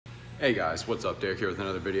Hey guys, what's up? Derek here with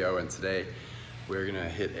another video, and today we're gonna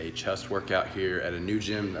hit a chest workout here at a new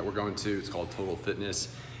gym that we're going to. It's called Total Fitness.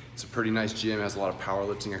 It's a pretty nice gym, has a lot of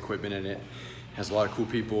powerlifting equipment in it, has a lot of cool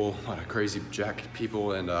people, a lot of crazy jacked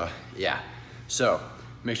people, and yeah. So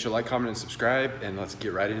make sure to like, comment, and subscribe, and let's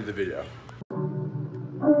get right into the video.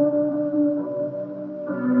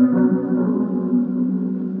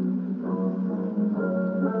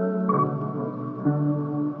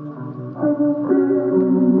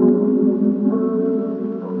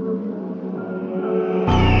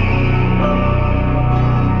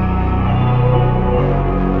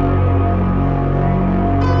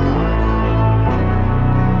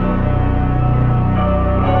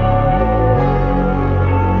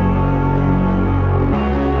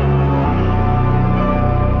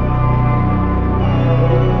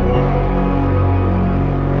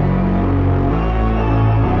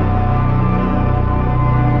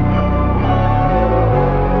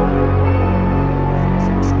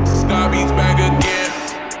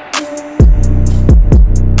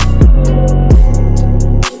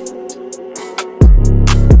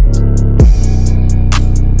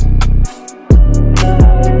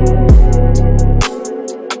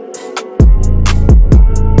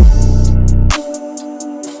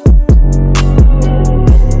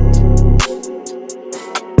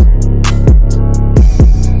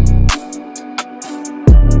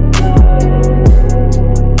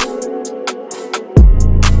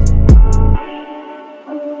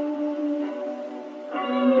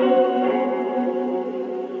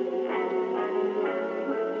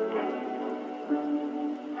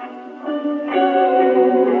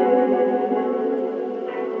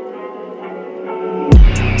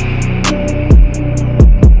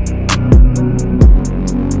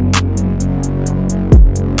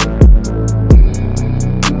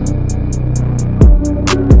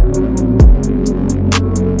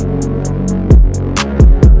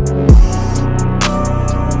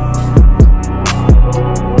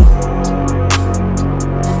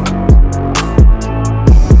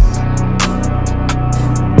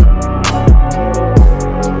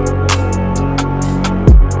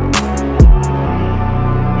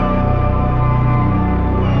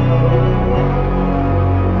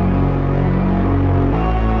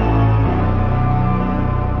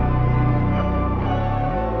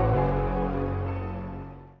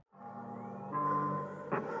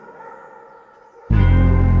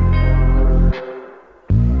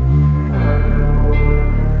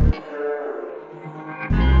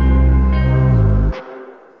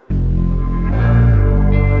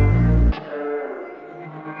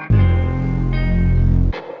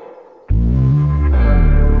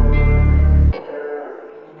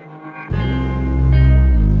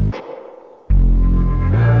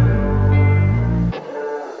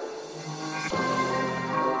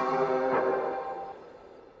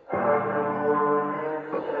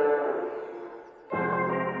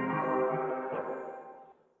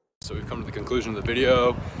 So we've come to the conclusion of the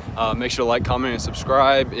video. Make sure to like, comment, and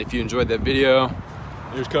subscribe if you enjoyed that video.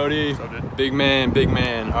 Here's Cody. Big man, big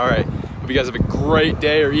man. All right. Hope you guys have a great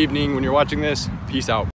day or evening when you're watching this. Peace out.